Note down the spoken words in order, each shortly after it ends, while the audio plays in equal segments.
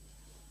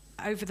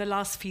over the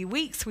last few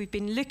weeks, we've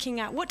been looking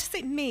at what does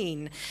it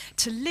mean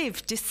to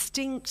live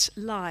distinct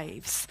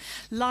lives,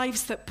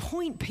 lives that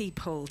point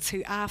people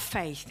to our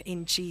faith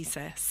in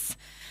Jesus,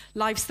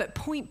 lives that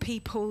point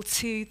people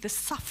to the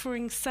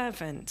suffering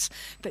servant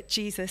that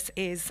Jesus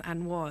is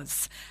and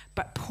was,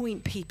 but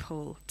point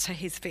people to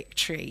his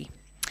victory.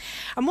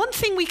 And one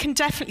thing we can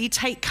definitely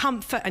take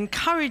comfort and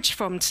courage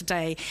from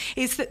today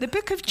is that the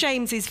book of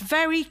James is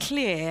very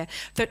clear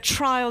that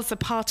trials are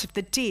part of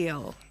the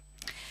deal,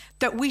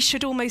 that we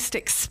should almost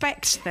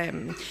expect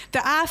them,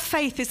 that our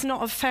faith is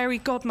not a fairy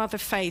godmother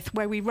faith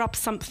where we rub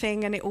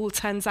something and it all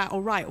turns out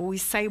all right, or we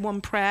say one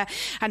prayer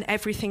and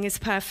everything is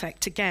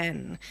perfect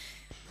again.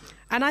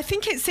 And I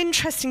think it's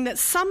interesting that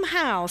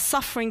somehow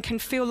suffering can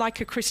feel like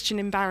a Christian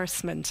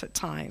embarrassment at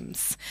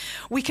times.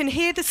 We can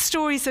hear the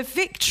stories of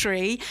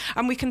victory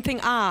and we can think,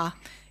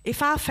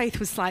 if our faith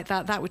was like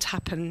that, that would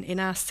happen in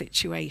our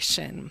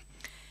situation.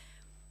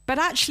 But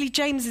actually,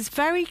 James is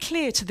very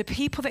clear to the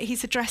people that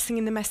he's addressing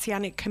in the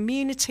Messianic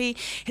community,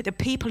 the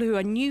people who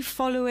are new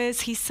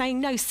followers. He's saying,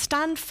 no,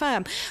 stand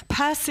firm.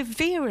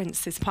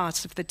 Perseverance is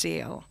part of the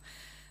deal.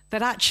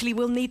 That actually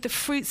we'll need the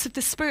fruits of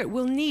the Spirit.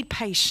 We'll need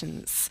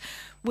patience.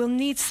 We'll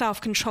need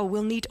self-control.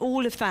 We'll need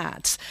all of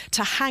that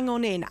to hang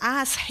on in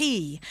as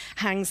he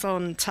hangs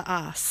on to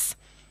us.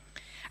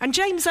 And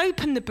James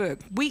opened the book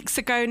weeks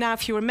ago now.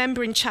 If you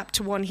remember in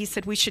chapter 1, he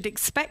said we should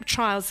expect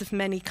trials of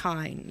many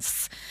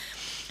kinds.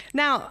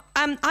 Now,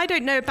 I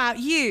don't know about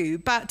you,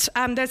 but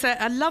there's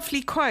a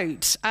lovely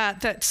quote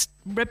that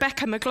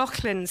Rebecca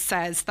McLaughlin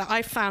says that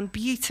I found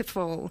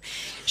beautiful.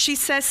 She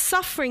says,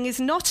 suffering is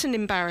not an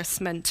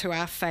embarrassment to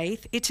our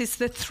faith. It is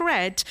the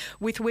thread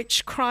with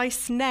which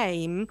Christ's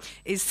name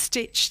is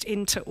stitched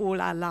into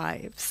all our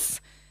lives.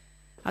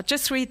 I'll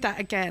just read that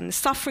again.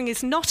 Suffering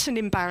is not an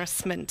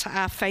embarrassment to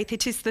our faith.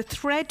 It is the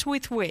thread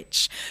with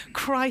which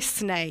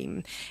Christ's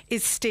name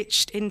is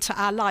stitched into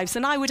our lives.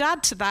 And I would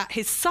add to that,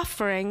 his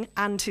suffering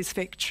and his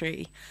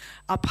victory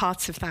are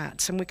part of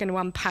that. And we're going to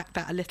unpack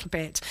that a little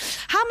bit.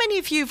 How many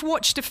of you have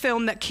watched a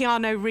film that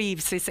Keanu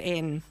Reeves is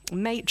in?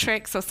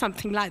 Matrix or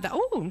something like that?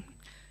 Oh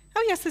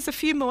yes, there's a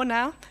few more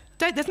now.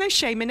 There's no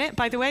shame in it,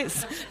 by the way.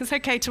 It's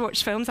okay to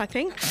watch films, I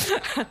think.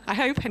 I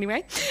hope,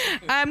 anyway.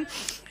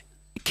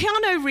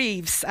 Keanu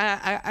Reeves,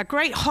 a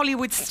great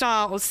Hollywood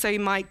star, or so you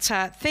might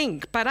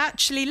think, but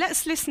actually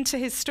let's listen to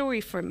his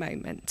story for a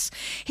moment.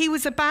 He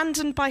was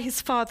abandoned by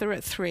his father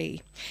at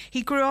 3.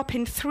 He grew up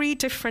in 3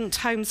 different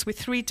homes with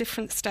 3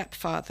 different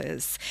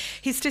stepfathers.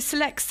 He's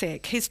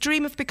dyslexic. His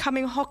dream of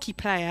becoming a hockey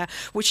player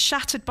was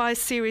shattered by a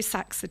serious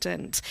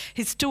accident.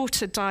 His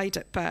daughter died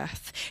at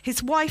birth.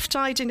 His wife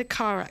died in a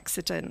car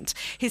accident.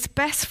 His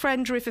best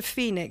friend, River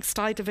Phoenix,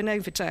 died of an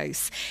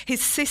overdose.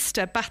 His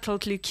sister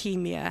battled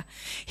leukemia.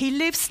 He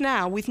lives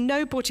now with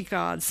no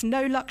bodyguards,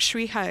 no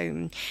luxury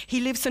home. He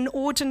lives an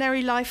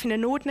ordinary life in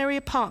an ordinary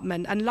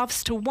apartment and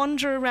loves to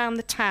wander around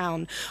the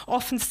town,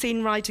 often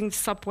seen riding the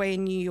subway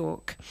in New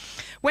York.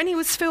 When he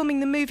was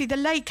filming the movie The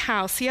Lake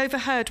House, he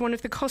overheard one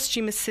of the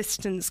costume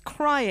assistants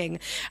crying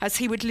as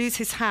he would lose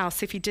his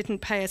house if he didn't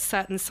pay a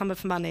certain sum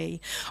of money.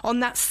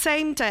 On that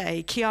same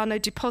day, Keanu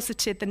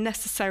deposited the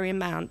necessary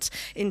amount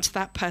into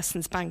that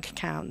person's bank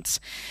account.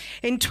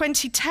 In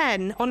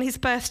 2010, on his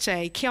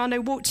birthday,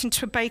 Keanu walked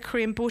into a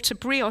bakery and bought a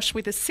brioche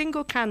with a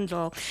single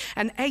candle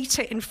and ate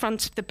it in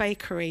front of the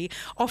bakery,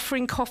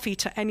 offering coffee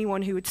to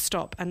anyone who would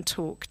stop and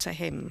talk to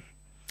him.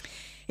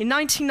 In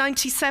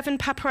 1997,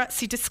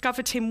 paparazzi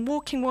discovered him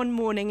walking one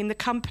morning in the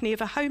company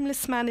of a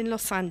homeless man in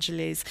Los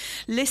Angeles,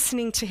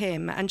 listening to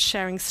him and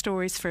sharing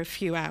stories for a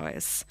few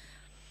hours.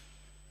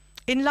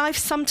 In life,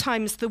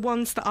 sometimes the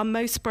ones that are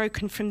most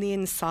broken from the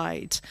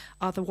inside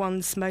are the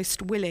ones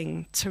most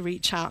willing to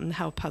reach out and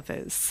help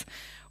others.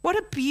 What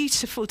a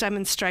beautiful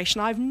demonstration.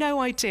 I have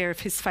no idea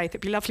of his faith.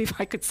 It'd be lovely if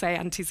I could say,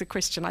 and he's a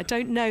Christian. I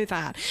don't know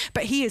that.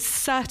 But he is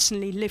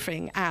certainly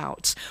living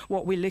out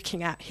what we're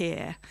looking at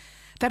here.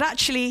 That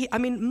actually,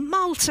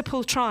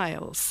 multiple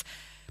trials,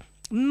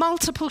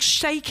 multiple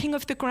shaking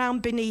of the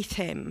ground beneath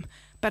him,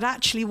 but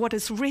actually what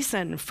has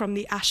risen from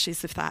the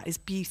ashes of that is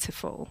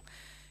beautiful,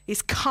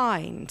 is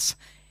kind,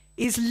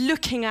 is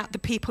looking at the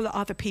people that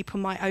other people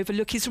might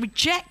overlook, is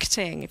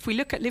rejecting, if we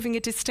look at living a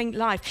distinct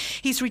life,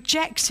 he's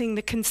rejecting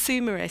the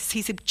consumerists,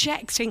 he's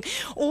rejecting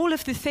all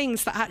of the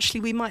things that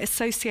actually we might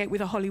associate with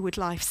a Hollywood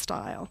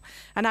lifestyle,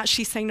 and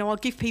actually saying, no, I'll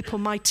give people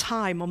my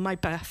time on my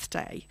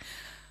birthday.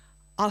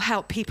 I'll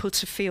help people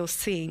to feel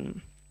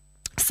seen.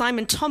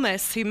 Simon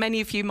Thomas, who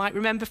many of you might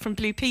remember from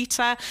Blue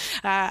Peter,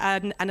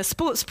 and a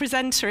sports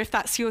presenter, if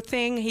that's your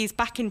thing. He's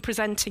back in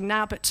presenting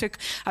now, but took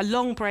a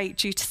long break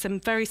due to some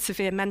very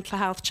severe mental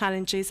health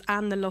challenges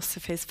and the loss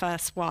of his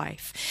first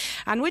wife.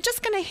 And we're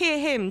just going to hear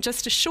him,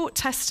 just a short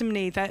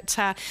testimony that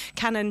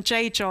Canon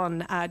J.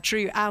 John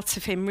drew out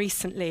of him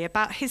recently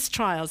about his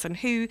trials and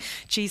who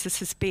Jesus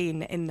has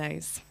been in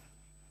those.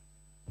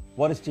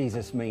 What does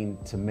Jesus mean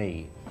to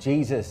me?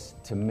 Jesus,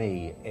 to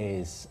me,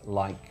 is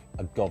like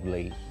a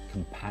godly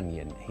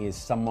companion. He is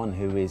someone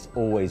who is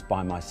always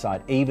by my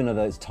side, even at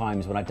those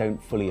times when I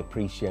don't fully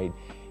appreciate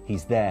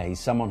He's there. He's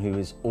someone who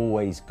has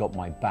always got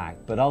my back.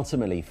 But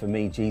ultimately, for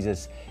me,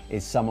 Jesus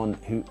is someone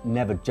who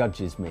never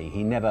judges me.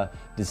 He never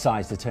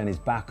decides to turn his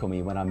back on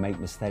me when I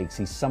make mistakes.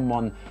 He's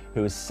someone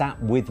who has sat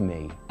with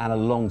me and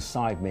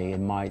alongside me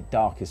in my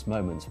darkest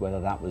moments, whether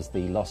that was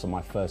the loss of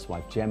my first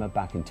wife, Gemma,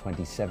 back in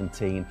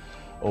 2017,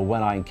 or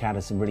when I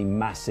encountered some really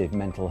massive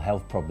mental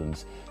health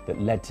problems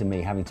that led to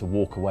me having to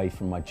walk away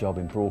from my job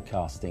in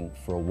broadcasting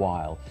for a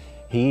while.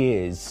 He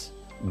is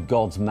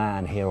God's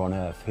man here on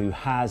earth who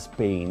has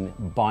been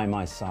by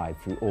my side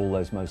through all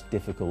those most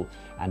difficult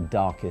and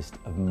darkest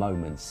of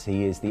moments.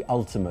 He is the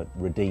ultimate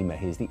redeemer.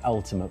 He is the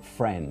ultimate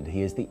friend.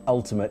 He is the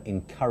ultimate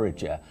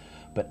encourager.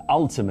 But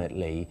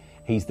ultimately,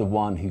 he's the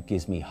one who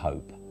gives me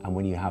hope. And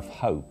when you have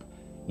hope,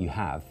 you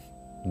have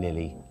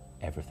nearly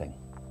everything.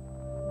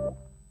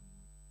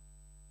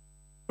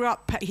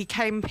 He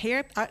came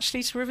here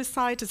actually to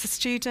Riverside as a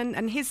student,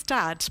 and his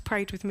dad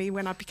prayed with me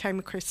when I became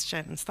a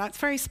Christian. So that's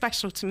very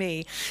special to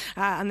me,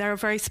 and they're a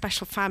very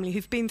special family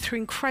who've been through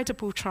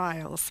incredible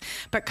trials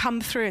but come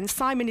through. And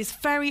Simon is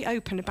very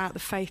open about the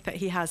faith that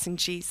he has in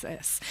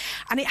Jesus,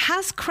 and it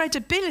has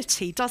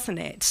credibility, doesn't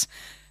it,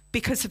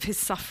 because of his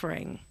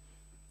suffering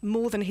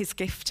more than his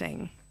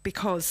gifting,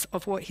 because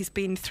of what he's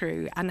been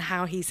through and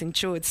how he's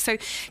endured. So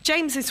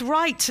James is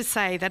right to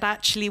say that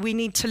actually we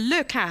need to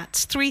look at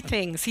three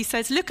things. He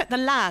says, look at the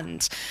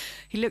land.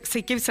 He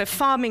gives a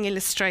farming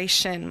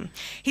illustration.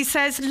 He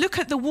says, look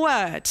at the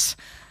word.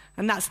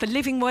 And that's the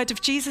living word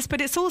of Jesus,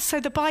 but it's also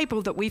the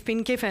Bible that we've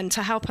been given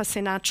to help us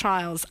in our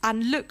trials,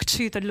 and look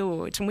to the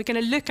Lord. And we're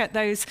going to look at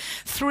those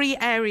three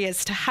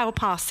areas to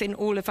help us in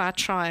all of our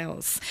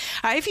trials.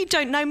 If you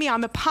don't know me,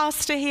 I'm a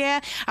pastor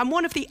here, and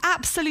one of the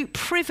absolute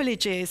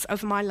privileges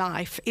of my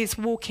life is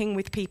walking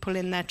with people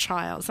in their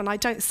trials. And I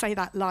don't say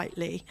that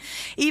lightly.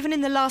 Even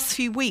in the last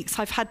few weeks,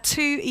 I've had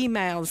 2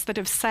 emails that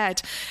have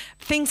said,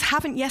 things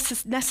haven't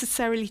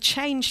necessarily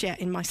changed yet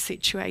in my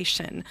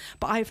situation,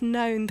 but I've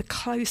known the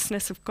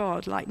closeness of God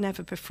like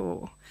never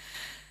before.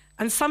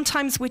 And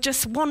sometimes we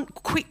just want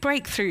quick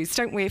breakthroughs,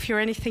 don't we, if you're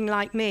anything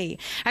like me.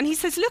 And he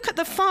says, look at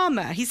the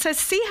farmer. He says,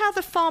 see how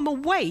the farmer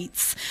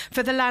waits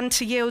for the land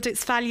to yield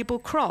its valuable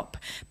crop,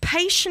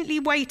 patiently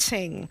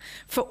waiting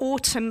for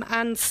autumn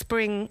and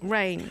spring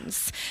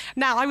rains.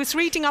 Now, I was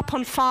reading up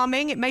on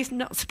farming. It may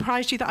not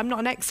surprise you that I'm not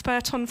an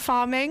expert on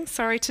farming.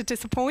 Sorry to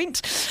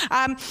disappoint.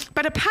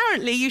 But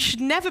apparently you should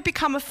never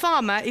become a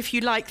farmer if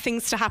you like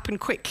things to happen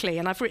quickly.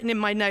 And I've written in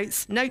my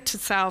notes, note to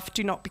self,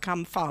 do not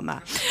become a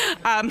farmer.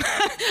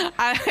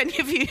 Any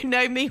of you who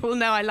know me will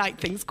know I like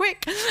things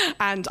quick,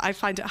 and I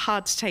find it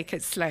hard to take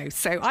it slow.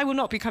 So I will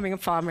not be becoming a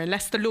farmer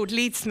unless the Lord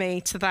leads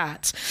me to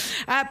that.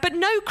 But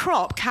no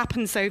crop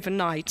happens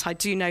overnight, I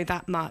do know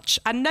that much.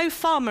 And no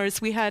farmer,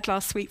 as we heard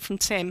last week from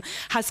Tim,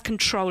 has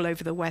control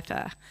over the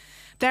weather.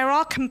 There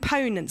are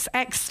components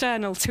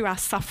external to our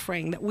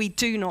suffering that we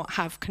do not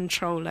have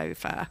control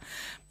over,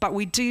 but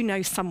we do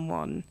know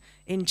someone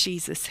in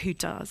Jesus who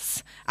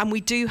does. And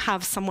we do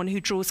have someone who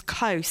draws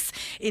close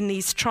in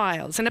these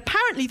trials. And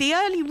apparently the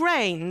early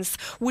rains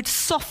would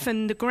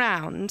soften the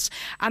ground,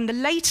 and the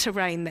later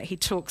rain that he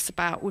talks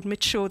about would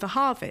mature the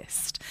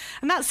harvest.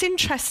 And that's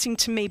interesting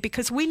to me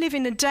because we live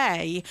in a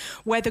day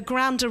where the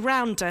ground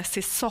around us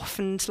is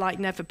softened like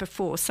never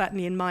before,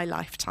 certainly in my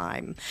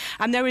lifetime.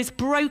 And there is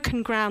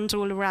broken ground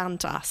all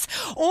around us.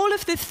 All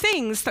of the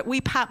things that we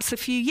perhaps a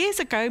few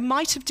years ago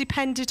might have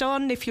depended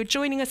on, if you're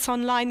joining us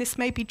online, this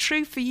may be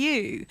true for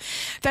you,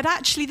 that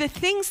actually the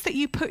things that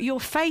you put your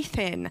faith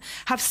in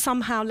have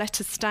somehow let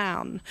us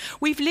down.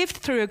 We've lived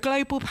through a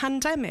global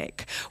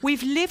pandemic.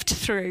 We've lived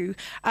through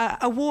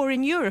a war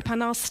in Europe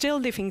and are still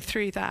living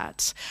through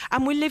that.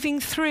 And we're living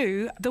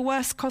through the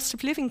worst cost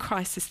of living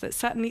crisis that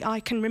certainly I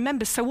can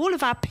remember. So all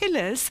of our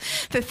pillars,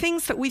 the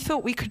things that we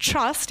thought we could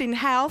trust in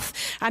health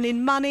and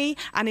in money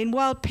and in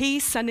world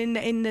peace and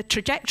in the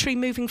trajectory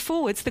moving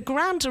forwards, the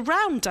ground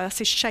around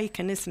us is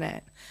shaken, isn't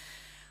it?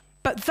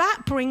 But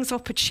that brings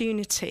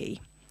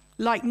opportunity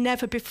like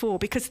never before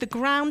because the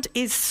ground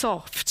is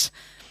soft.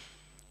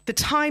 The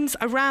times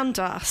around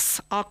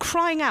us are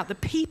crying out. The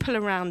people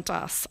around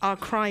us are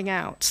crying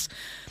out.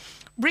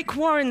 Rick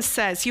Warren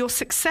says, your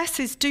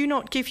successes do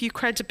not give you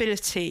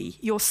credibility.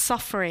 Your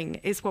suffering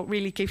is what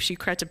really gives you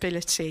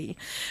credibility.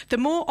 The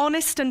more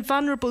honest and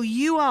vulnerable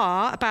you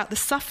are about the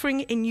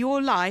suffering in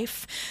your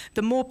life,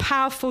 the more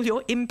powerful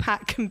your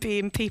impact can be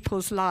in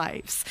people's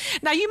lives.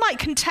 Now, you might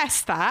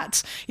contest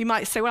that. You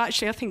might say, well,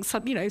 actually, I think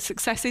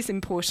success is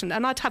important.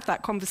 And I'd have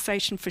that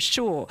conversation for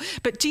sure.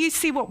 But do you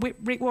see what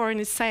Rick Warren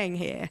is saying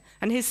here?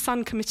 And his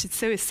son committed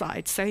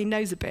suicide, so he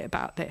knows a bit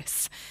about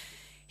this.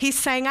 He's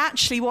saying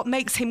actually what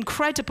makes him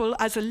credible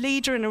as a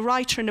leader and a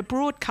writer and a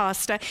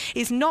broadcaster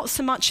is not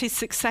so much his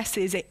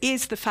successes, it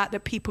is the fact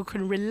that people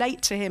can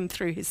relate to him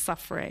through his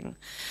suffering.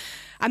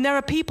 And there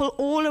are people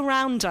all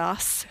around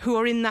us who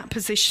are in that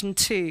position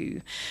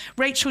too.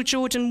 Rachel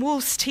Jordan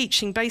Wolf's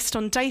teaching, based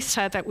on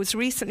data that was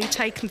recently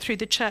taken through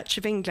the Church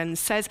of England,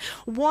 says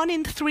 1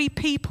 in 3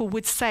 people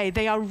would say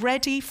they are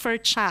ready for a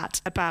chat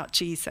about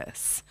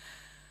Jesus.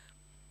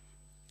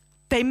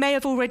 They may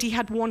have already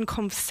had one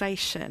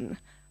conversation,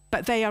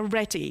 but they are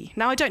ready.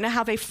 Now, I don't know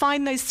how they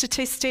find those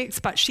statistics,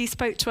 but she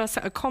spoke to us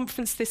at a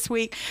conference this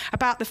week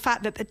about the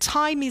fact that the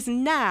time is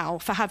now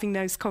for having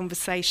those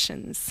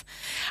conversations.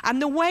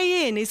 And the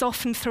way in is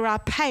often through our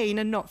pain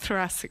and not through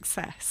our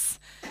success,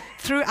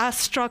 through our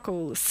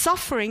struggles.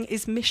 Suffering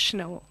is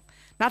missional.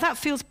 Now, that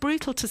feels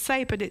brutal to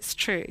say, but it's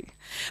true.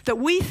 That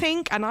we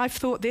think, and I've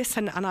thought this,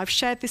 and I've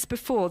shared this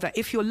before, that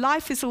if your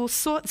life is all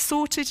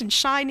sorted and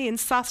shiny and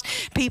sussed,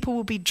 people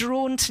will be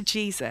drawn to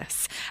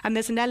Jesus. And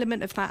there's an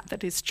element of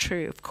that is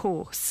true, of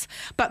course.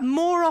 But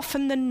more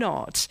often than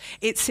not,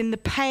 it's in the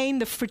pain,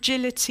 the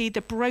fragility,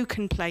 the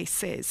broken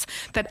places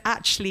that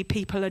actually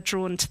people are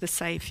drawn to the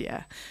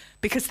Saviour.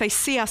 Because they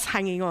see us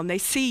hanging on. They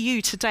see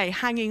you today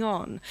hanging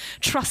on,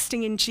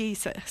 trusting in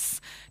Jesus,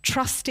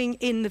 trusting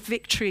in the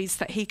victories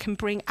that he can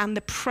bring and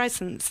the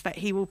presence that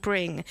he will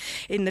bring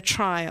in the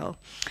trial.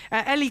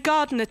 Ellie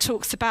Gardner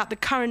talks about the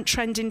current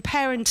trend in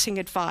parenting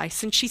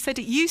advice, and she said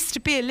it used to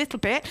be a little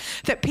bit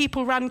that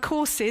people ran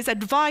courses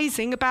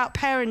advising about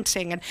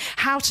parenting and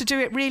how to do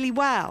it really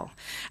well.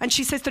 And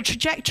she says the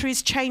trajectory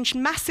has changed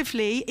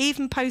massively,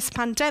 even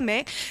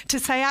post-pandemic, to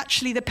say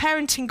actually the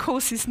parenting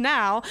courses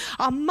now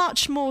are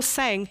much more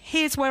saying,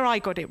 here's where I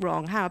got it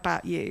wrong. How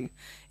about you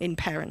in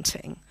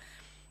parenting?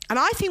 And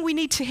I think we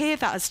need to hear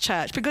that as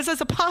church, because as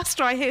a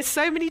pastor, I hear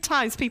so many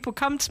times people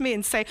come to me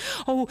and say,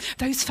 oh,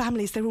 those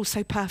families, they're all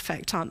so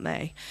perfect, aren't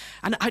they?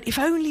 And if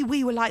only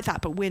we were like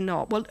that, but we're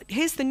not. Well,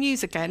 here's the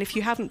news again. If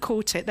you haven't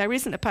caught it, there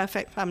isn't a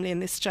perfect family in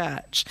this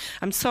church.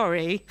 I'm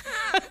sorry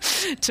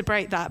to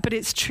break that, but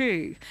it's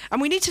true. And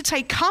we need to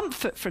take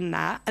comfort from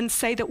that and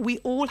say that we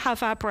all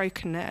have our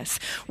brokenness.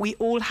 We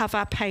all have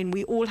our pain.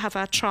 We all have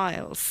our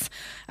trials.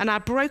 And our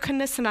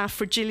brokenness and our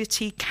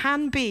fragility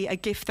can be a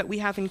gift that we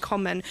have in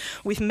common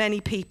with many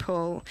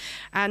people.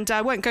 And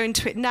I won't go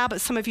into it now,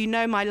 but some of you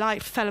know my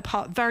life fell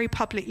apart very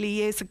publicly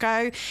years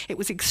ago. It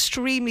was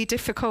extremely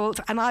difficult,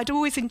 and I'd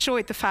always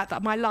enjoyed the fact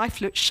that my life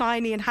looked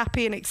shiny and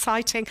happy and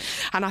exciting,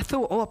 and I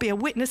thought, I'll be a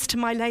witness to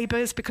my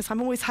neighbours because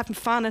I'm always having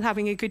fun and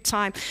having a good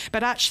time.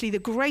 But actually the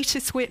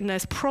greatest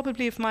witness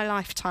probably of my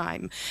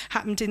lifetime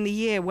happened in the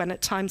year when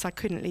at times I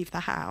couldn't leave the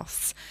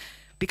house.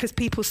 Because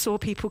people saw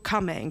people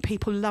coming,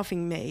 people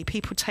loving me,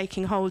 people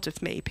taking hold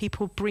of me,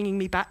 people bringing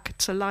me back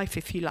to life,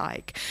 if you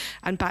like,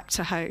 and back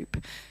to hope.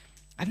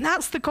 And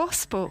that's the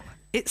gospel.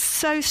 It's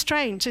so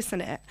strange, isn't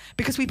it?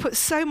 Because we put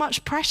so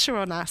much pressure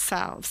on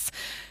ourselves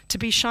to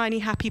be shiny,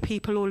 happy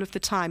people all of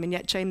the time. And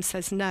yet James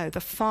says, no, the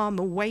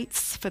farmer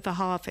waits for the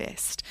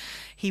harvest.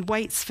 He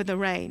waits for the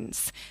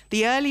rains.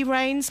 The early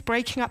rains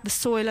breaking up the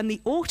soil, and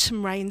the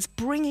autumn rains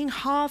bringing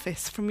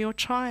harvest from your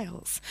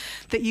trials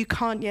that you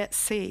can't yet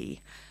see.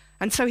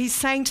 And so he's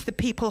saying to the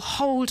people,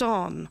 hold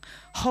on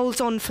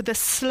for the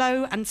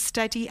slow and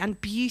steady and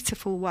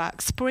beautiful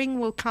work. Spring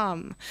will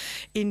come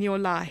in your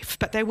life,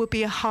 but there will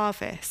be a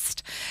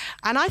harvest.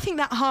 And I think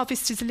that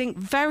harvest is linked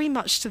very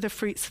much to the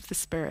fruits of the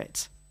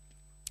Spirit,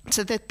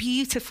 to the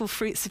beautiful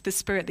fruits of the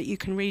Spirit that you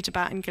can read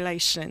about in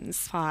Galatians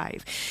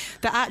 5.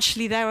 That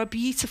actually there are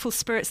beautiful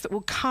spirits that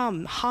will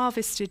come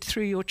harvested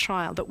through your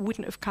trial that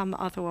wouldn't have come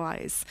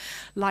otherwise,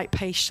 like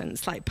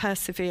patience, like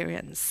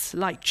perseverance,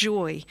 like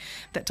joy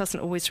that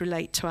doesn't always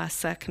relate to our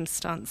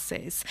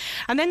circumstances.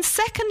 And then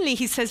secondly,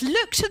 he says,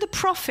 look to the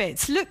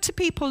prophets, look to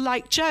people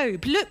like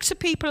Job, look to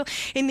people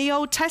in the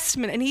Old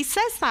Testament. And he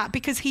says that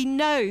because he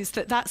knows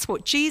that that's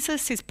what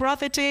Jesus, his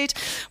brother, did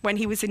when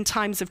he was in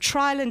times of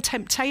trial and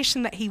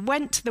temptation, that he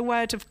went to the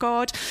word of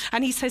God,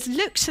 and he says,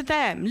 look to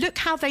them, look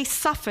how they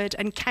suffered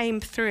and came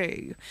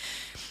through.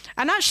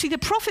 And actually the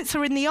prophets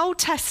are in the Old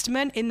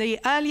Testament, in the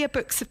earlier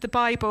books of the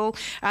Bible,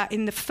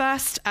 in the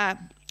first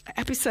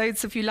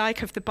episodes, if you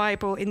like, of the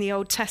Bible in the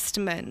Old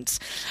Testament.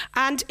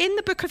 And in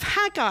the book of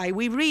Haggai,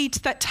 we read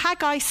that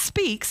Haggai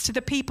speaks to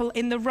the people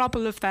in the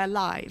rubble of their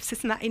lives.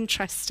 Isn't that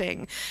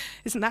interesting?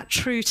 Isn't that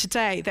true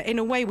today? That in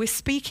a way we're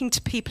speaking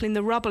to people in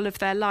the rubble of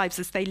their lives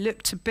as they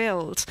look to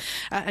build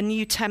a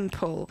new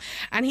temple.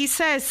 And he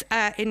says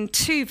in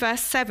 2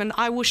 verse 7,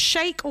 I will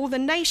shake all the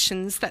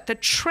nations that the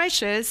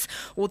treasures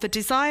or the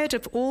desired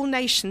of all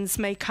nations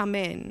may come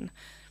in.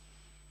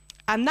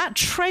 And that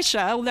treasure,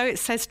 although it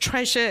says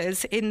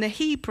treasures in the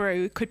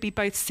Hebrew, could be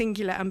both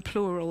singular and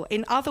plural.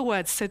 In other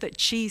words, so that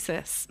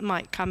Jesus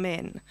might come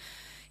in.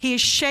 He is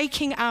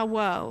shaking our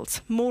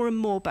world more and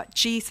more, but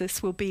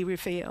Jesus will be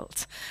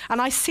revealed. And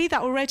I see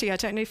that already. I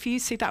don't know if you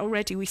see that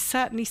already. We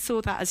certainly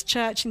saw that as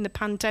church in the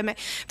pandemic,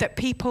 that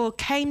people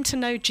came to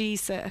know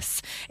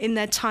Jesus in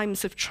their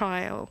times of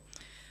trial.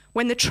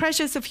 When the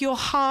treasures of your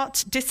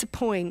heart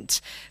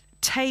disappoint,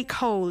 take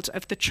hold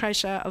of the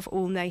treasure of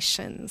all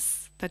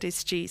nations. That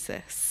is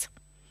Jesus.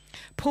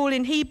 Paul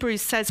in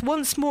Hebrews says,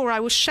 once more I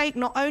will shake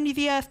not only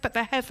the earth but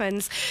the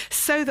heavens,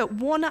 so that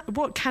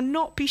what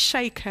cannot be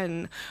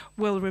shaken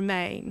will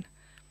remain.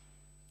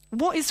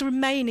 What is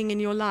remaining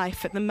in your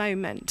life at the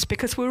moment?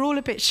 Because we're all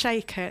a bit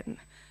shaken.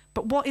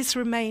 But what is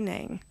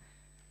remaining?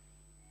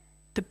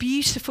 The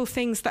beautiful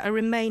things that are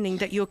remaining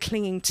that you're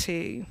clinging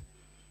to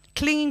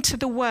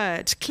the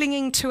word,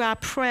 clinging to our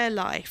prayer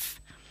life.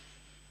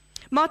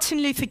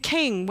 Martin Luther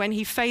King, when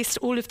he faced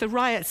all of the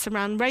riots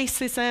around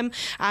racism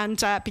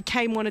and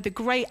became one of the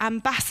great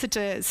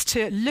ambassadors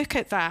to look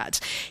at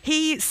that,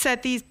 he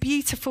said these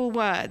beautiful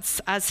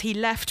words as he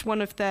left one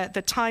of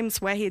the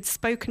times where he had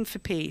spoken for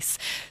peace.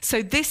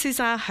 So this is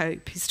our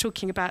hope. He's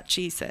talking about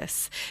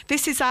Jesus.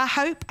 This is our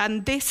hope,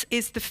 and this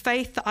is the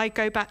faith that I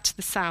go back to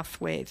the south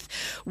with.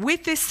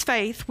 With this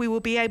faith, we will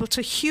be able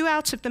to hew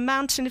out of the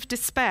mountain of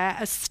despair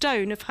a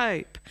stone of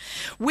hope.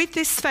 With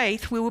this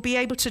faith, we will be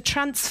able to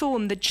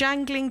transform the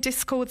jangling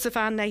discords of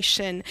our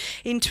nation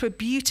into a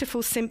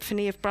beautiful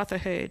symphony of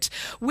brotherhood.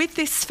 With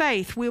this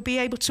faith, we'll be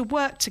able to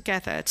work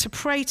together, to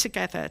pray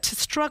together, to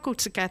struggle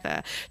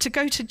together, to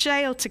go to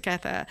jail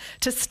together,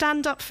 to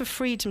stand up for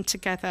freedom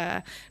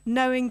together,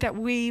 knowing that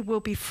we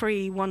will be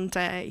free one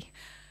day.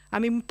 I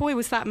mean, boy,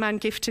 was that man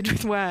gifted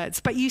with words.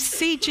 But you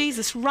see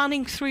Jesus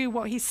running through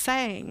what he's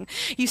saying.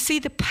 You see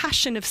the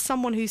passion of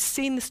someone who's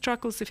seen the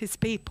struggles of his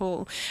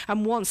people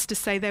and wants to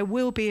say there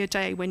will be a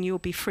day when you'll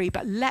be free,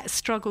 but let's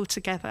struggle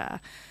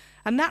together.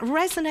 And that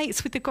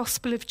resonates with the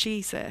gospel of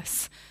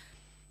Jesus,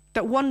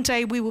 that one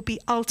day we will be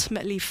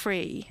ultimately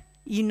free,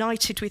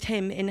 united with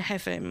him in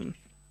heaven.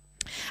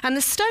 And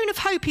the stone of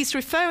hope he's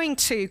referring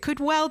to could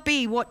well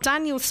be what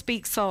Daniel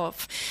speaks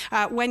of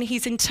when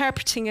he's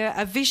interpreting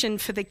a vision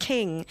for the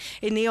king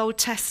in the Old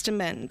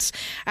Testament.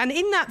 And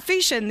in that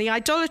vision, the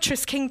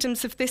idolatrous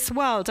kingdoms of this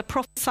world are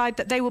prophesied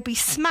that they will be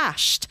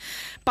smashed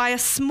by a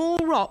small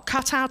rock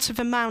cut out of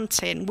a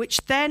mountain,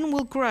 which then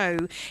will grow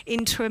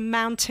into a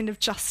mountain of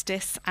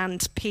justice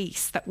and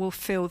peace that will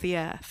fill the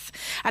earth.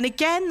 And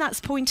again, that's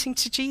pointing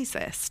to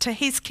Jesus, to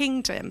his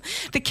kingdom,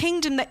 the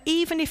kingdom that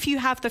even if you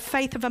have the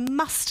faith of a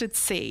mustard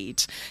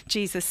seed,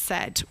 Jesus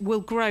said, will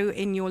grow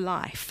in your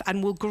life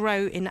and will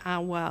grow in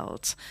our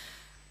world.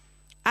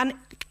 And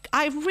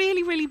I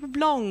really, really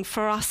long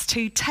for us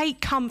to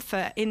take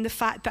comfort in the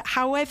fact that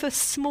however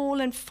small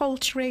and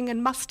faltering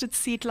and mustard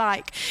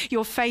seed-like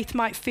your faith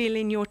might feel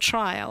in your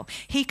trial,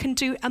 he can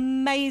do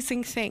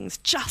amazing things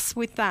just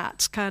with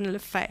that kernel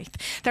of faith.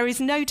 There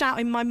is no doubt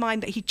in my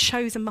mind that he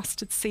chose a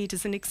mustard seed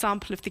as an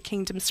example of the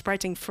kingdom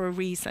spreading for a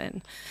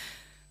reason.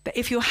 That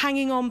if you're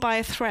hanging on by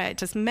a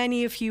thread, as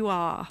many of you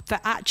are,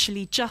 that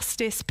actually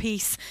justice,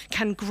 peace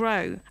can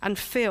grow and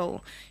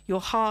fill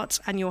your heart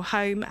and your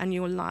home and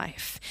your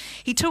life.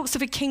 He talks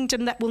of a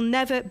kingdom that will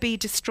never be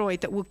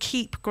destroyed, that will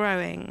keep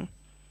growing.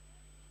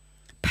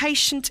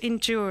 Patient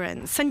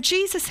endurance. And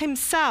Jesus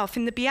himself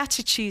in the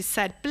Beatitudes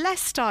said,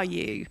 blessed are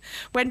you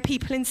when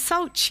people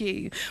insult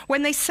you,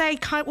 when they say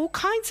all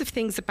kinds of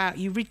things about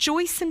you.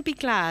 Rejoice and be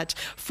glad,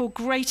 for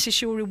great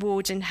is your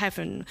reward in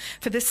heaven.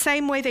 For the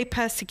same way they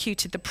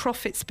persecuted the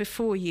prophets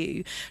before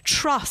you,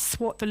 trust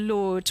what the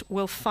Lord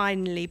will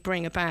finally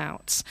bring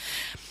about.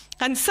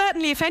 And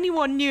certainly if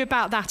anyone knew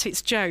about that,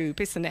 it's Job,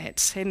 isn't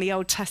it, in the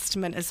Old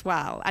Testament as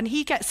well. And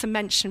he gets a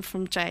mention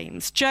from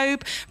James.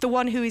 Job, the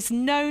one who is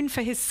known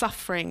for his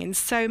suffering in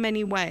so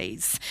many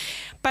ways.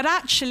 But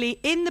actually,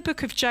 in the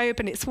book of Job,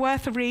 and it's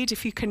worth a read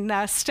if you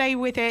can stay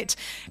with it,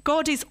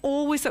 God is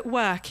always at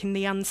work in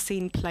the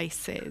unseen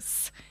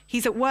places.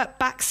 He's at work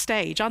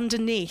backstage,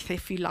 underneath,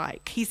 if you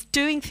like. He's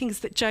doing things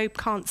that Job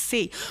can't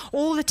see.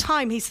 All the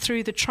time he's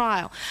through the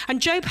trial.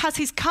 And Job has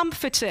his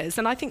comforters.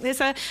 And I think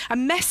there's a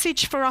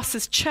message for us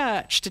as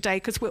church today,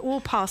 because we're all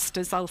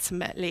pastors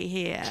ultimately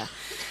here,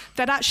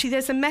 that actually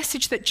there's a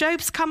message that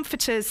Job's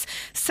comforters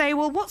say,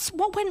 well,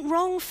 what went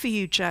wrong for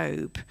you,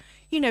 Job?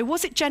 You know,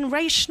 was it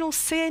generational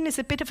sin? Is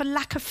a bit of a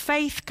lack of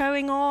faith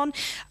going on?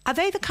 Are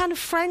they the kind of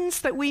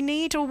friends that we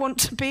need or want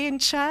to be in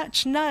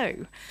church?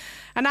 No.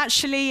 And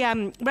actually,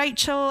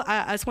 Rachel,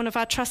 as one of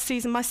our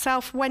trustees, and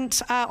myself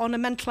went on a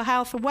mental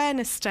health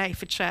awareness day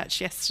for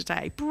church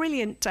yesterday.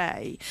 Brilliant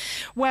day,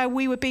 where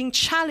we were being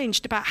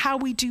challenged about how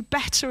we do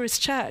better as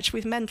church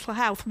with mental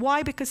health.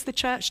 Why? Because the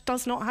church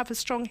does not have a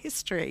strong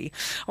history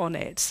on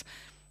it.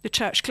 The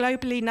church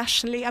globally,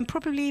 nationally, and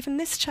probably even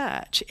this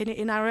church,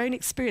 in our own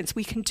experience,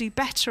 we can do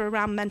better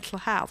around mental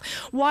health.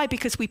 Why?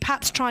 Because we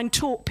perhaps try and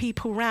talk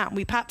people around.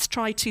 We perhaps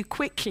try too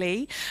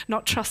quickly,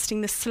 not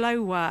trusting the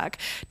slow work,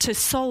 to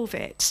solve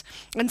it.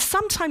 And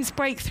sometimes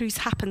breakthroughs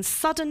happen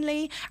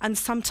suddenly, and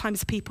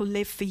sometimes people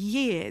live for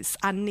years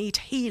and need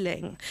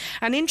healing.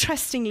 And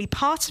interestingly,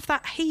 part of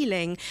that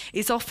healing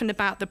is often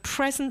about the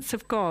presence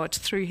of God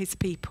through his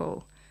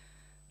people.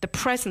 The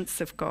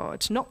presence of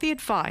God, not the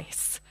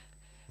advice,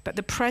 but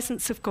the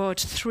presence of God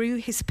through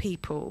his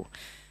people,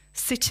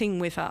 sitting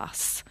with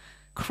us,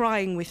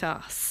 crying with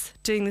us,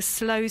 doing the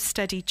slow,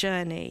 steady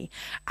journey.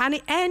 And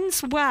it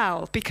ends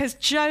well, because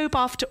Job,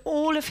 after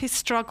all of his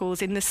struggles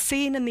in the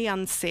seen and the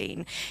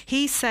unseen,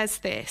 he says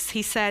this.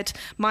 He said,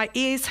 my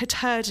ears had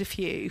heard of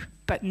you,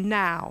 but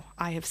now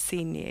I have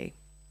seen you.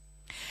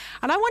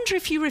 And I wonder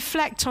if you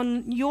reflect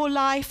on your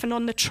life and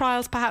on the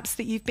trials perhaps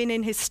that you've been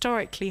in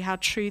historically, how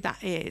true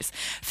that is.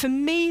 For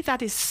me,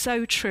 that is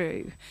so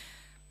true.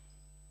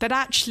 that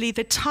actually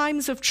the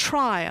times of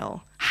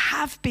trial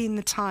have been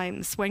the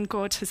times when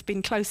God has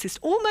been closest,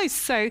 almost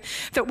so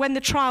that when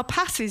the trial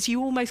passes,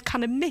 you almost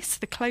kind of miss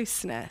the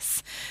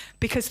closeness,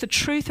 because the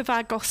truth of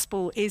our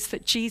gospel is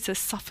that Jesus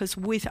suffers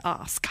with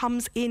us,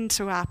 comes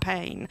into our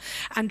pain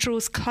and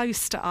draws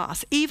close to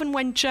us. Even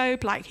when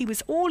Job,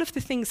 all of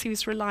the things he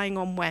was relying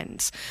on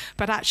went,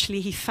 but actually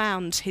he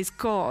found his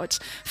God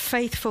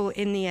faithful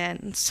in the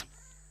end.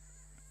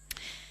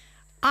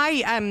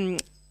 I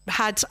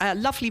had a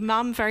lovely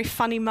mum, very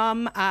funny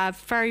mum, a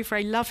very,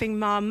 very loving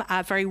mum,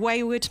 a very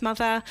wayward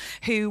mother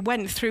who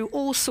went through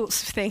all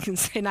sorts of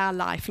things in our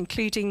life,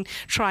 including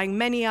trying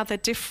many other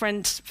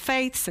different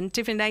faiths and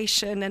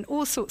divination and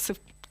all sorts of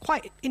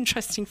quite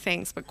interesting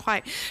things, but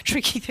quite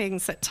tricky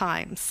things at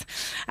times.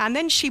 And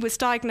then she was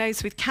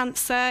diagnosed with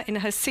cancer in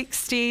her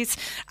 60s,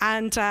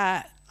 and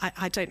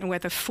I don't know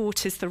whether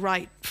fought is the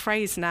right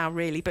phrase now,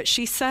 really, but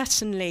she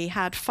certainly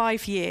had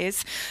 5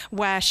 years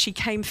where she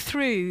came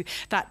through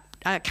that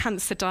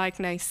cancer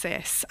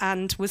diagnosis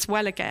and was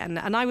well again.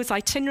 And I was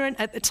itinerant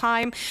at the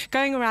time,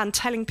 going around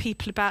telling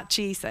people about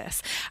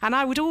Jesus. And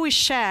I would always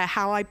share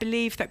how I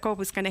believed that God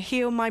was going to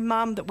heal my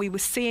mum, that we were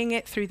seeing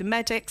it through the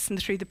medics and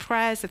through the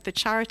prayers of the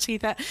charity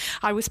that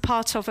I was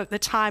part of at the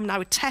time. And I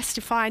would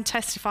testify and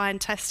testify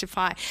and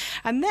testify.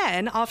 And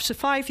then after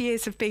 5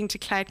 years of being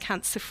declared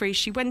cancer-free,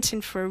 she went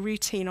in for a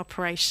routine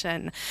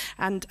operation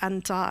and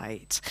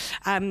died,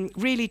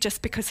 really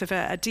just because of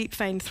a deep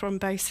vein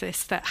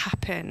thrombosis that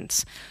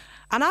happened.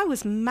 And I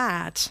was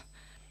mad.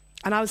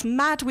 And I was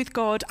mad with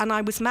God, and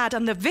I was mad.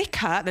 And the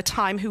vicar at the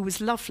time, who was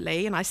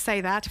lovely, and I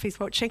say that if he's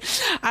watching,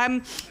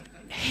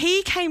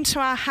 he came to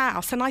our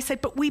house, and I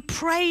said, but we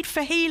prayed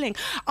for healing.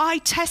 I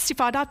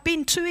testified. I've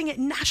been doing it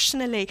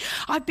nationally.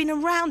 I've been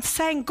around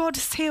saying God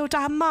has healed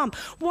our mum.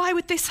 Why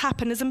would this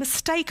happen as a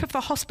mistake of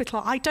the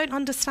hospital? I don't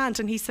understand.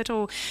 And he said,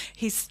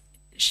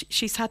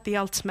 she's had the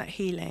ultimate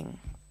healing.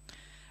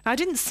 I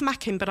didn't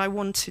smack him, but I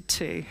wanted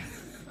to.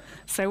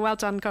 So well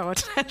done,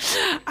 God.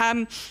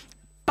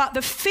 But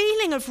the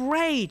feeling of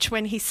rage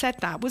when he said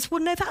that was,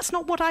 well, no, that's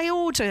not what I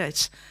ordered.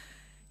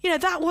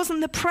 That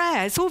wasn't the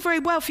prayer. It's all very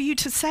well for you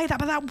to say that,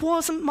 but that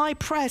wasn't my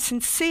prayer.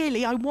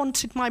 Sincerely, I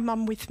wanted my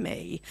mum with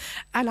me,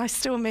 and I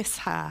still miss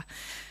her.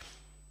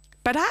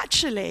 But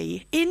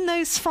actually, in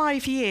those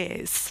 5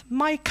 years,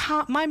 my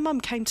mum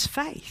came to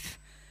faith.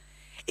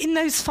 In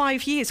those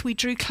 5 years, we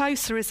drew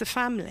closer as a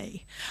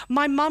family.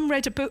 My mum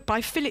read a book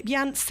by Philip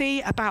Yancey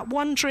about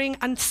wandering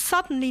and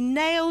suddenly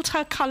nailed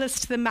her colours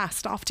to the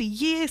mast after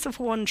years of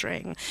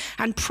wandering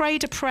and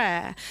prayed a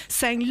prayer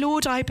saying,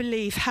 Lord, I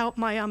believe, help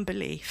my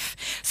unbelief.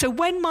 So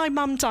when my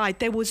mum died,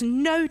 there was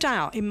no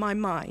doubt in my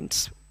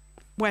mind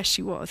where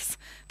she was,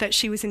 that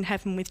she was in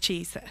heaven with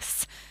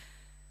Jesus.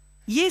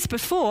 Years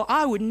before,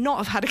 I would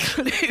not have had a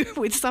clue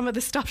with some of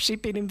the stuff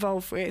she'd been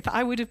involved with.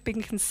 I would have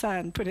been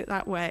concerned, put it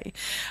that way.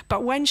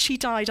 But when she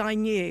died, I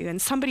knew.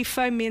 And somebody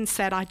phoned me and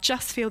said, I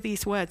just feel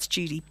these words,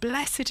 Judy.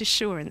 Blessed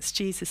assurance,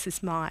 Jesus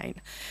is mine.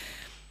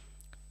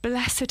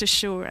 Blessed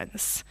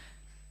assurance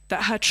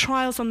that her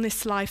trials on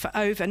this life are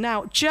over.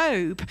 Now,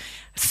 Job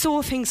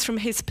saw things from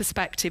his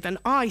perspective, and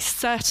I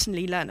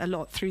certainly learned a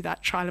lot through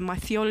that trial, and my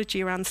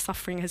theology around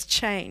suffering has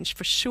changed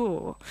for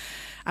sure.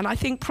 And I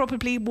think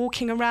probably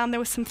walking around, there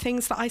were some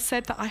things that I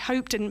said that I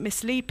hope didn't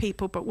mislead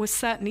people, but were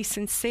certainly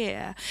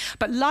sincere.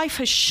 But life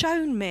has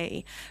shown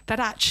me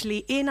that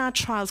actually in our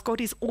trials,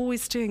 God is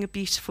always doing a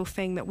beautiful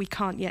thing that we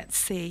can't yet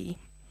see.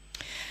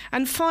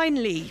 And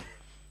finally,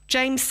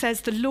 James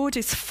says, the Lord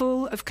is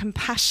full of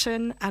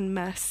compassion and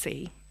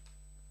mercy.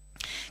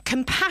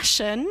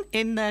 Compassion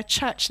in the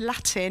church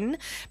Latin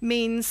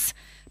means,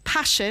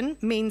 passion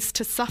means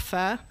to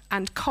suffer,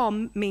 and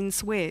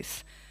means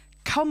with.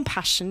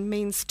 Compassion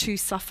means to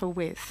suffer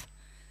with.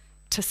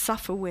 To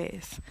suffer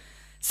with.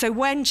 So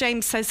when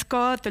James says,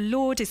 God, the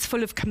Lord is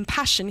full of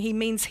compassion, he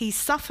means he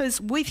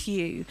suffers with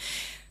you.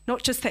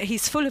 Not just that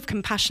he's full of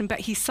compassion, but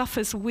he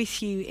suffers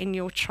with you in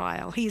your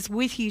trial. He is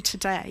with you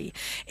today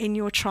in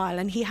your trial,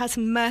 and he has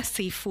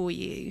mercy for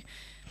you.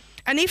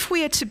 And if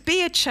we are to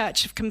be a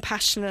church of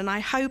compassion, and I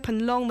hope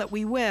and long that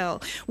we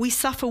will, we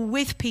suffer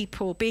with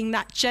people, being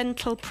that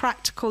gentle,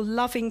 practical,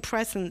 loving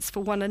presence for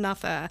one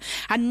another,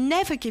 and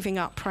never giving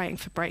up praying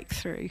for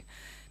breakthrough.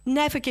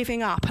 Never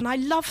giving up. And I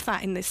love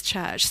that in this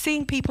church,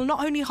 seeing people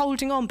not only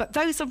holding on, but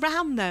those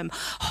around them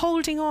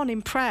holding on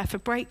in prayer for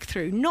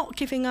breakthrough, not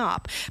giving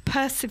up,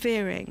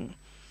 persevering.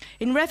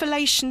 In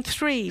Revelation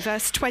 3,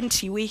 verse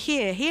 20, we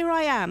hear, here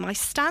I am, I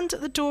stand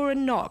at the door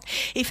and knock.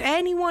 If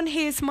anyone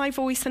hears my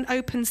voice and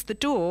opens the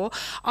door,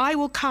 I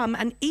will come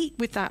and eat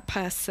with that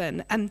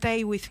person and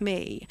they with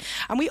me.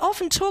 And we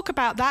often talk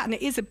about that, and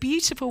it is a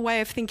beautiful way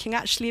of thinking,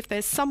 actually, if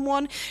there's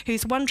someone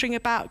who's wondering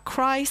about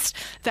Christ,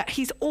 that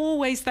he's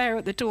always there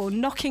at the door,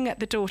 knocking at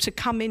the door to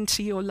come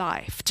into your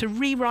life, to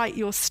rewrite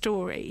your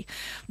story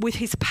with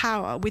his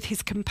power, with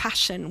his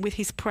compassion, with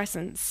his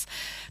presence.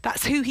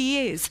 That's who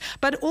he is.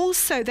 But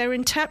also there there are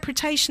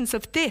interpretations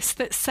of this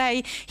that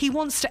say he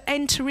wants to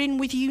enter in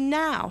with you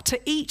now, to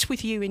eat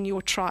with you in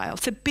your trial,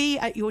 to be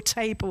at your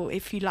table,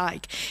 if you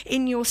like,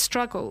 in your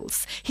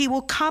struggles. He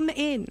will come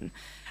in.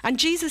 And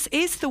Jesus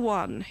is the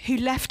one who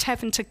left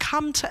heaven to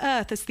come to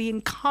earth as the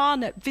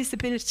incarnate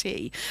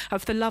visibility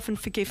of the love and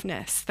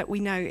forgiveness that we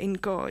know in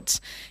God.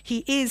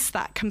 He is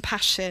that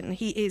compassion.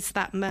 He is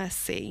that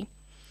mercy.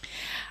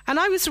 And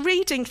I was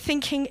reading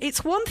thinking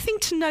it's one thing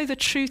to know the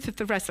truth of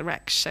the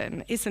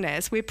resurrection, isn't it?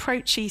 As we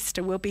approach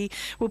Easter, we'll be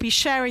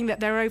sharing that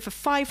there are over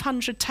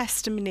 500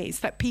 testimonies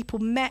that people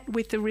met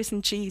with the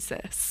risen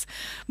Jesus.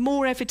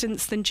 More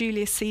evidence than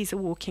Julius Caesar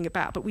walking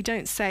about, but we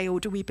don't say, or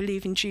do we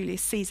believe in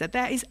Julius Caesar?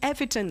 There is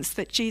evidence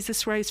that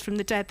Jesus rose from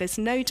the dead, there's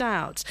no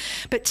doubt.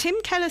 But Tim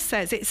Keller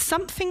says it's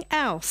something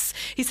else.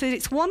 He said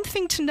it's one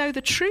thing to know the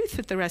truth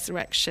of the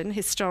resurrection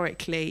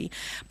historically,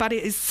 but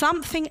it is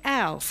something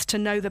else to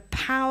know the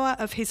power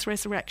of his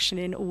resurrection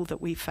in all that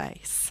we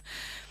face.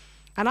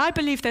 And I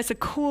believe there's a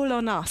call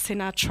on us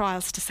in our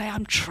trials to say,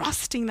 I'm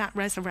trusting that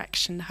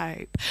resurrection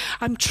hope.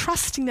 I'm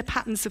trusting the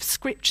patterns of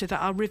Scripture that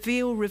are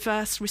reveal,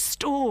 reverse,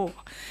 restore.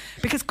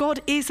 Because God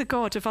is a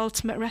God of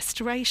ultimate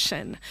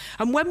restoration.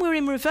 And when we're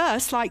in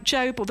reverse, like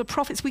Job or the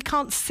prophets, we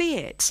can't see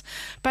it.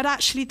 But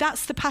actually,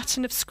 that's the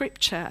pattern of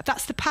Scripture.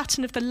 That's the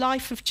pattern of the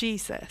life of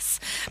Jesus.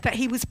 That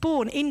he was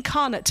born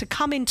incarnate to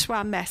come into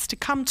our mess, to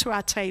come to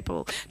our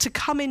table, to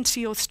come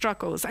into your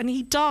struggles. And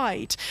he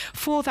died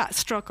for that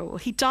struggle.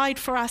 He died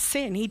for our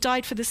sin. He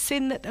died for the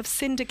sin that have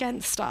sinned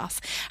against us.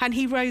 And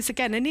he rose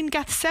again. And in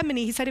Gethsemane,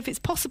 he said, if it's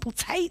possible,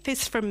 take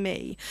this from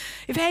me.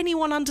 If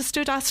anyone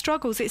understood our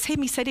struggles, it's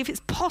him. He said, if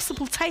it's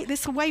possible, take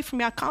this away from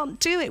me. I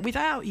can't do it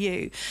without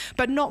you.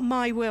 But not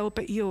my will,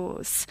 but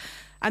yours.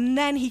 And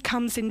then he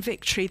comes in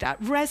victory, that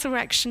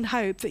resurrection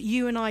hope that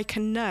you and I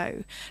can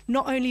know,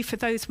 not only for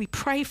those we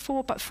pray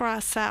for, but for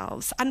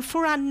ourselves and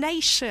for our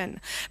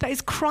nation that is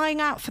crying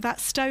out for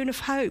that stone of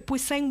hope. We're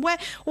saying where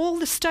all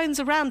the stones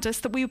around us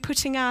that we were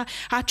putting our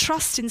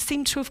trust in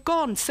seem to have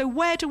gone. So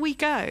where do we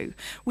go?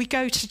 We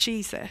go to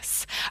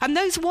Jesus. And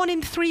those 1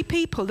 in 3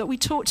 people that we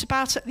talked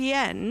about at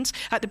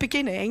the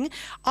beginning,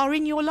 are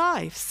in your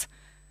lives.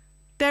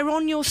 They're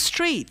on your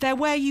street, they're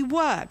where you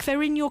work,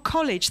 they're in your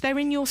college, they're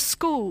in your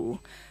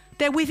school.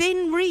 They're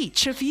within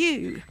reach of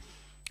you.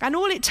 And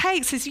all it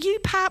takes is you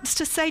perhaps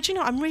to say, do you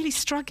know, I'm really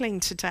struggling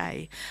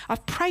today.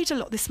 I've prayed a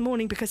lot this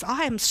morning because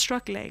I am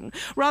struggling.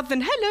 Rather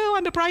than, hello,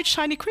 I'm a bright,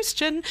 shiny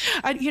Christian,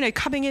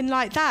 coming in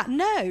like that.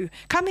 No,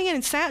 coming in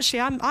and say, actually,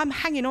 I'm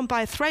hanging on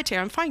by a thread here.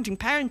 I'm finding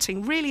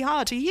parenting really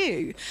hard. Are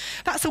you?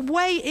 That's a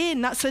way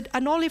in. That's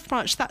an olive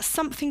branch. That's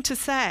something to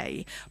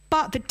say.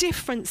 But the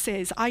difference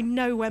is I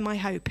know where my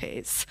hope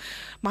is.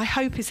 My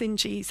hope is in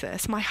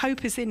Jesus. My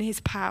hope is in his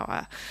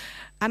power.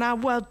 And our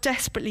world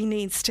desperately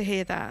needs to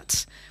hear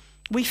that.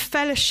 We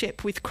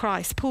fellowship with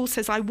Christ. Paul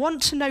says, I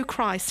want to know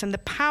Christ and the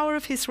power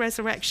of his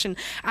resurrection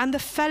and the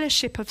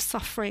fellowship of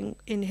suffering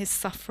in his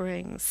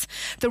sufferings.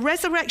 The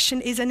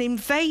resurrection is an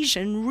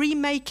invasion,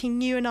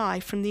 remaking you and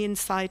I from the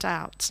inside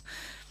out.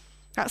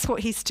 That's what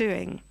he's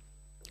doing,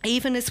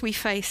 even as we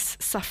face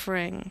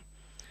suffering.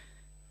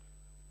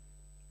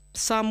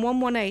 Psalm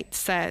 118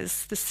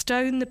 says, the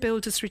stone the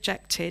builders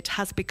rejected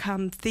has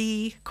become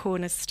the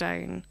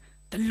cornerstone.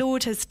 The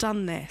Lord has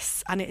done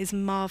this, and it is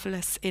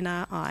marvelous in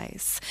our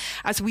eyes.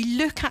 As we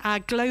look at our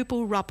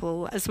global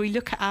rubble, as we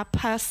look at our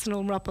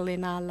personal rubble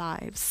in our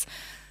lives,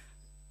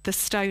 the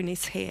stone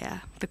is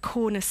here, the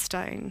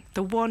cornerstone,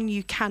 the one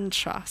you can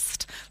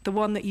trust, the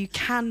one that you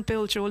can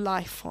build your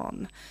life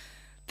on,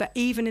 that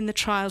even in the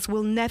trials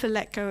will never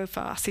let go of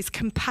us, is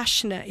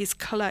compassionate, is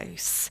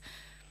close,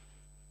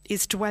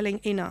 is dwelling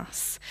in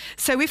us.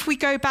 So if we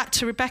go back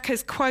to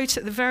Rebecca's quote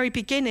at the very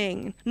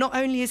beginning, not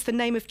only is the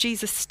name of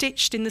Jesus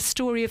stitched in the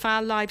story of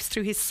our lives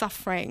through his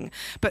suffering,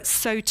 but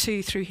so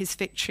too through his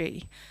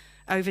victory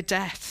over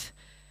death.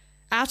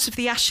 Out of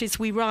the ashes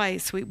we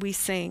rise, we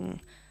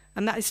sing.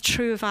 And that is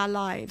true of our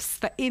lives,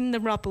 that in the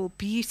rubble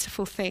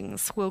beautiful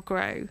things will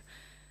grow.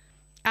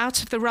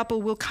 Out of the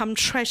rubble will come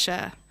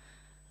treasure.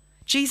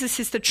 Jesus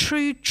is the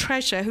true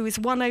treasure who is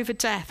won over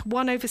death,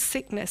 won over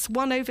sickness,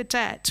 won over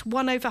debt,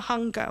 won over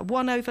hunger,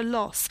 won over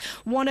loss,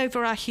 won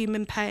over our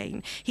human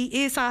pain.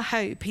 He is our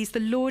hope. He's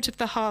the Lord of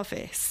the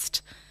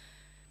harvest.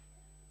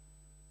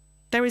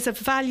 There is a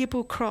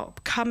valuable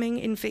crop coming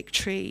in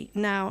victory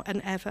now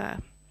and ever.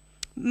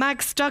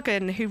 Mags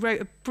Duggan, who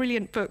wrote a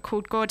brilliant book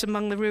called God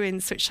Among the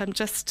Ruins, which I'm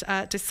just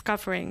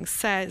discovering,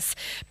 says,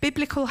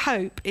 biblical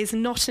hope is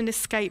not an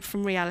escape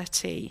from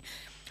reality.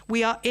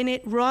 We are in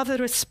it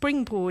rather a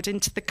springboard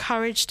into the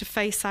courage to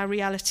face our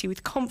reality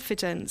with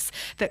confidence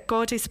that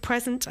God is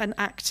present and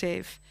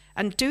active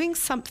and doing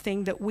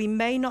something that we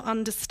may not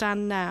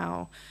understand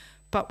now,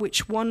 but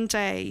which one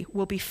day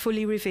will be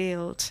fully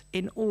revealed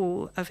in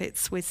all of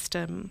its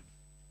wisdom.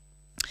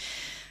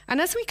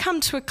 And as we come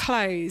to a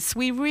close,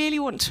 we really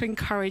want to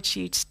encourage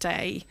you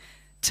today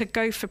to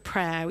go for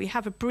prayer. We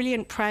have a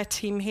brilliant prayer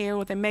team here,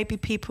 or there may be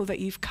people that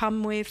you've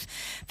come with,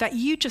 that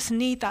you just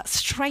need that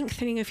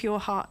strengthening of your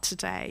heart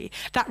today,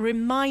 that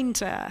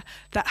reminder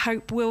that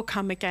hope will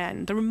come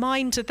again, the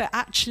reminder that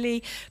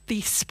actually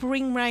the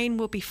spring rain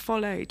will be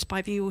followed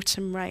by the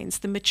autumn rains,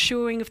 the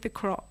maturing of the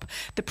crop,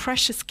 the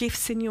precious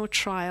gifts in your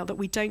trial that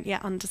we don't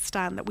yet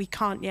understand, that we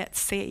can't yet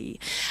see.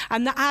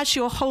 And that as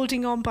you're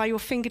holding on by your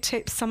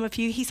fingertips, some of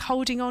you, he's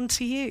holding on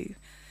to you.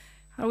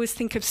 I always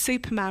think of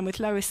Superman with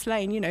Lois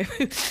Lane,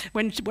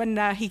 when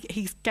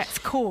he gets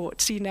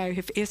caught,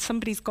 if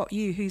somebody's got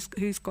you,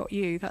 who's got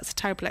you? That's a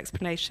terrible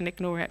explanation,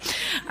 ignore it.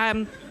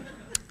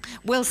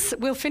 We'll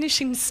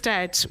finish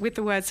instead with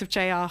the words of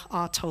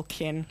J.R.R.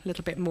 Tolkien, a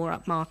little bit more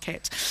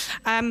upmarket.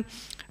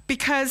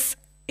 Because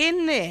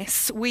in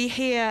this, we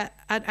hear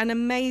an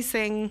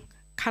amazing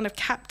kind of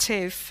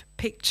captive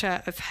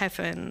picture of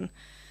heaven,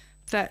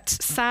 that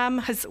Sam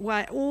has,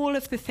 where all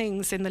of the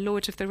things in The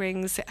Lord of the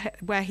Rings,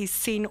 where he's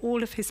seen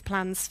all of his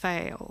plans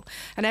fail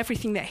and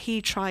everything that he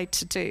tried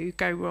to do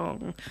go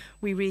wrong,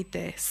 we read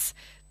this.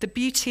 The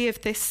beauty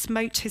of this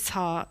smote his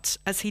heart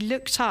as he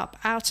looked up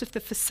out of the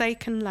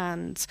forsaken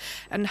land,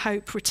 and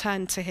hope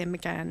returned to him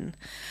again.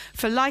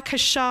 For like a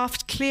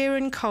shaft clear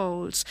and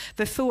cold,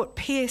 the thought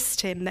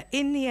pierced him that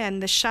in the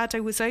end the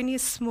shadow was only a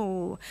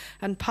small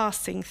and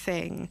passing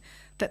thing,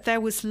 that there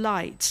was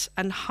light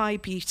and high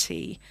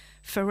beauty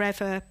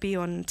forever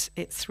beyond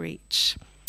its reach.